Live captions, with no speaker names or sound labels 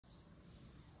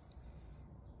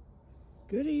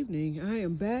Good evening. I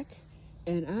am back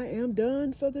and I am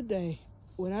done for the day.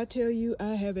 When I tell you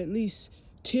I have at least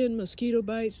 10 mosquito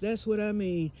bites, that's what I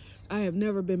mean. I have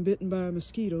never been bitten by a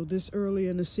mosquito this early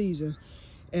in the season.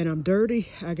 And I'm dirty.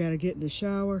 I gotta get in the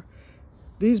shower.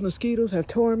 These mosquitoes have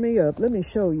torn me up. Let me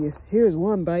show you. Here's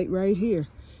one bite right here.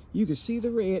 You can see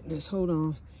the redness. Hold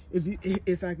on.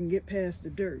 If I can get past the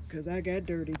dirt, because I got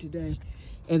dirty today.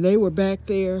 And they were back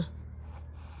there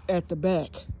at the back.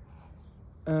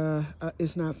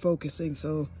 It's not focusing,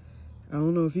 so I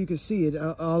don't know if you can see it.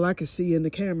 All I can see in the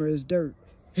camera is dirt.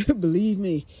 Believe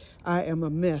me, I am a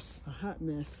mess, a hot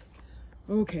mess.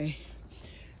 Okay.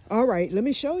 All right, let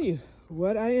me show you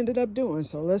what I ended up doing.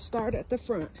 So let's start at the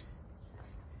front.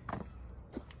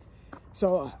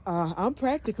 So I'm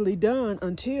practically done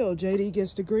until JD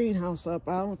gets the greenhouse up.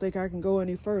 I don't think I can go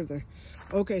any further.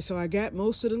 Okay, so I got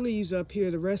most of the leaves up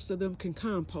here. The rest of them can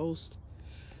compost.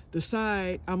 The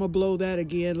side, I'm gonna blow that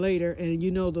again later, and you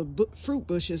know the fruit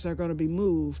bushes are gonna be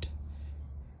moved.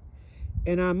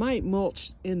 And I might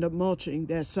end up mulching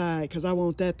that side because I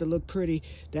want that to look pretty.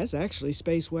 That's actually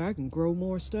space where I can grow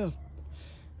more stuff.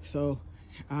 So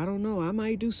I don't know, I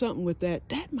might do something with that.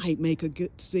 That might make a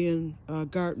good seeing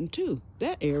garden too,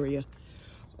 that area.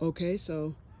 Okay,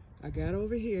 so I got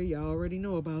over here, y'all already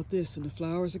know about this, and the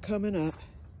flowers are coming up.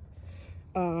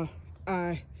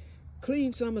 I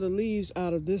cleaned some of the leaves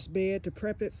out of this bed to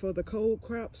prep it for the cold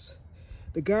crops.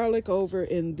 The garlic over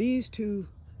in these two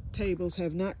tables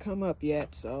have not come up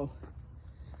yet, so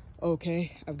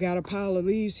okay. I've got a pile of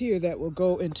leaves here that will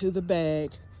go into the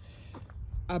bag.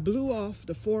 I blew off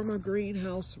the former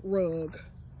greenhouse rug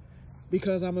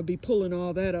because I'm gonna be pulling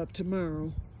all that up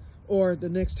tomorrow, or the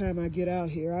next time I get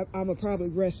out here. I'm gonna probably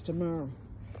rest tomorrow.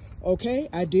 Okay,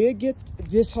 I did get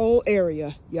this whole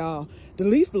area, y'all. The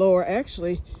leaf blower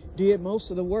actually did most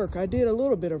of the work. I did a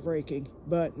little bit of raking,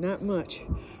 but not much.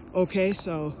 Okay,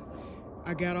 so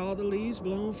I got all the leaves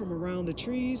blown from around the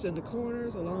trees and the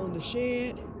corners along the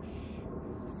shed.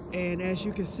 And as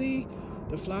you can see,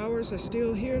 the flowers are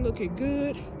still here looking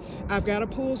good. I've got to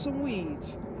pull some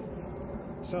weeds.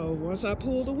 So once I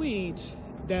pull the weeds,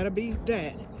 that'll be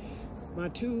that. My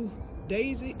two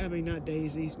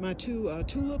my two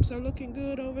tulips are looking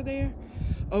good over there.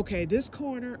 Okay, this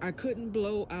corner I couldn't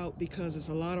blow out because it's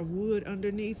a lot of wood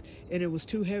underneath and it was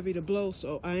too heavy to blow,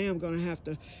 so I am gonna have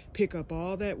to pick up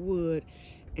all that wood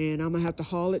and I'm gonna have to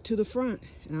haul it to the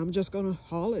front, and I'm just gonna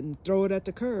haul it and throw it at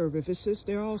the curb. If it sits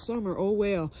there all summer, oh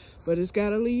well, but it's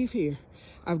gotta leave here.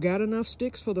 I've got enough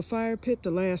sticks for the fire pit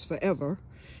to last forever,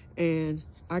 and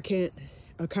I can't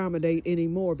accommodate any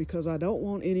more because I don't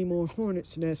want any more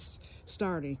hornets nests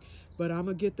starting. But I'm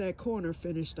gonna get that corner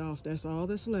finished off. That's all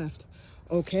that's left.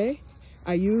 Okay,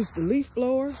 I used the leaf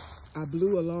blower. I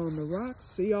blew along the rocks.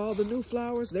 See all the new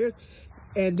flowers there?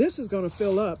 And this is gonna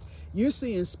fill up. You're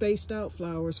seeing spaced out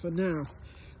flowers for now,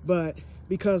 but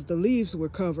because the leaves were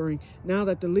covering, now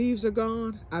that the leaves are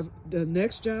gone, the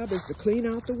next job is to clean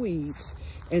out the weeds,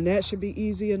 and that should be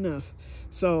easy enough.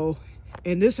 So,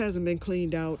 and this hasn't been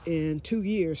cleaned out in 2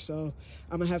 years, so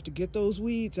I'm gonna have to get those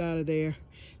weeds out of there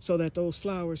so that those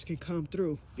flowers can come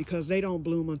through, because they don't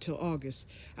bloom until August.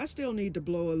 I still need to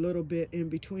blow a little bit in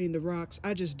between the rocks.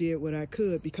 I just did what I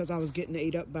could because I was getting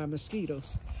ate up by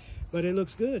mosquitoes. But it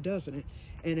looks good, doesn't it?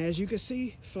 And as you can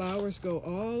see, flowers go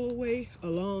all the way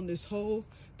along this whole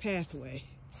pathway.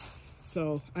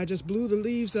 So I just blew the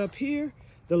leaves up here.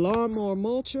 The lawnmower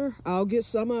mulcher, I'll get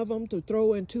some of them to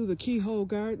throw into the keyhole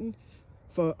garden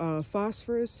for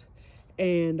phosphorus,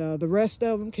 and the rest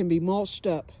of them can be mulched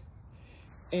up.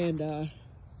 And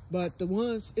but the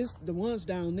ones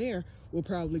down there will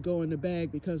probably go in the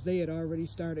bag because they had already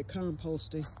started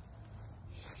composting.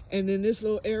 And then this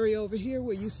little area over here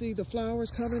where you see the flowers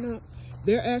coming up,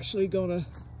 they're actually gonna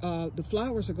the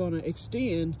flowers are gonna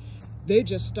extend. They're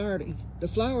just starting. The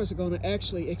flowers are gonna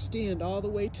actually extend all the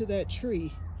way to that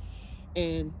tree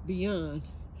and beyond.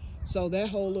 So that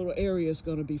whole little area is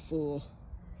gonna be full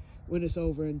when it's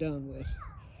over and done with.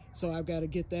 So I've got to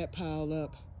get that piled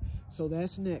up. So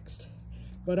that's next.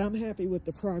 But I'm happy with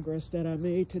the progress that I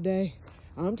made today.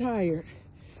 I'm tired,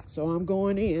 so I'm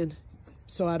going in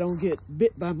so I don't get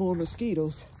bit by more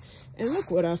mosquitoes. And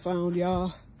look what I found,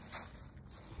 y'all.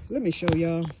 Let me show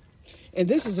y'all. And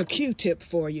this is a Q-tip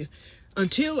for you.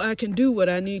 Until I can do what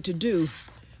I need to do,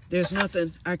 there's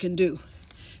nothing I can do.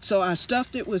 So I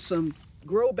stuffed it with some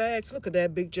grow bags. Look at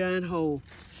that big giant hole.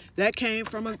 That came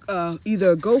from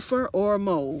either a gopher or a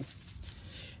mole.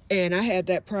 And I had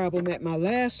that problem at my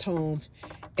last home.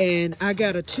 And I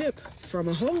got a tip from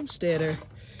a homesteader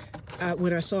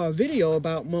when I saw a video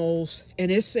about moles.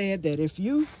 And it said that if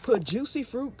you put juicy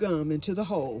fruit gum into the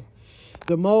hole,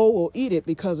 the mold will eat it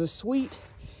because it's sweet,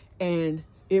 and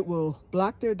it will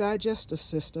block their digestive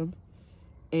system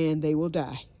and they will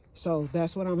die. So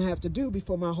that's what I'm gonna have to do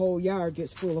before my whole yard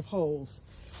gets full of holes.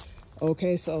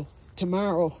 Okay, so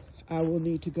tomorrow I will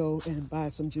need to go and buy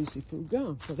some juicy fruit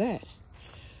gum for that.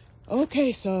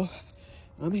 Okay, so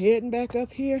I'm heading back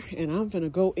up here and I'm gonna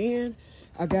go in.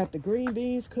 I got the green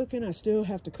beans cooking. I still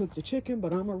have to cook the chicken,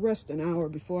 but I'm gonna rest an hour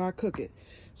before I cook it.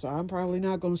 So I'm probably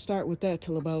not gonna start with that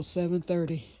till about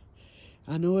 7:30.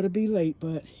 I know it'll be late,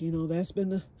 but you know, that's been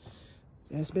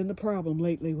the problem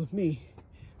lately with me.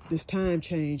 This time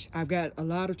change. I've got a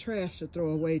lot of trash to throw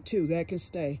away too. That can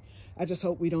stay. I just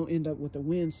hope we don't end up with a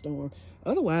windstorm.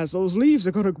 Otherwise, those leaves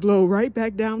are gonna blow right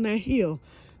back down that hill.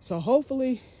 So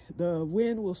hopefully the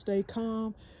wind will stay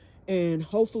calm, and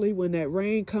hopefully when that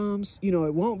rain comes, you know,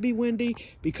 it won't be windy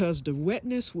because the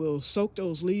wetness will soak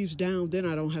those leaves down. Then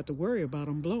I don't have to worry about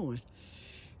them blowing.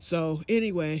 So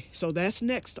anyway, so that's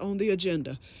next on the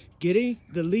agenda, getting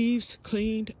the leaves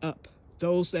cleaned up,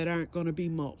 those that aren't going to be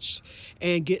mulched,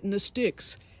 and getting the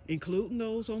sticks, including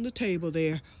those on the table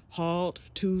there, hauled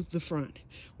to the front.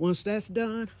 Once that's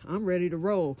done, I'm ready to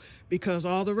roll, because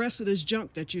all the rest of this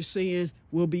junk that you're seeing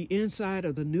will be inside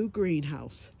of the new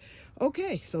greenhouse.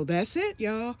 Okay, so that's it,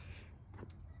 y'all.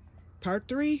 Part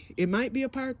 3, it might be a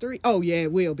part 3. Oh yeah,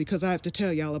 it will, because I have to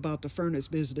tell y'all about the furnace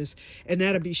business, and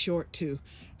that'll be short too.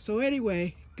 So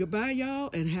anyway, goodbye y'all,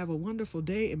 and have a wonderful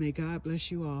day, and may God bless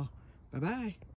you all. Bye-bye.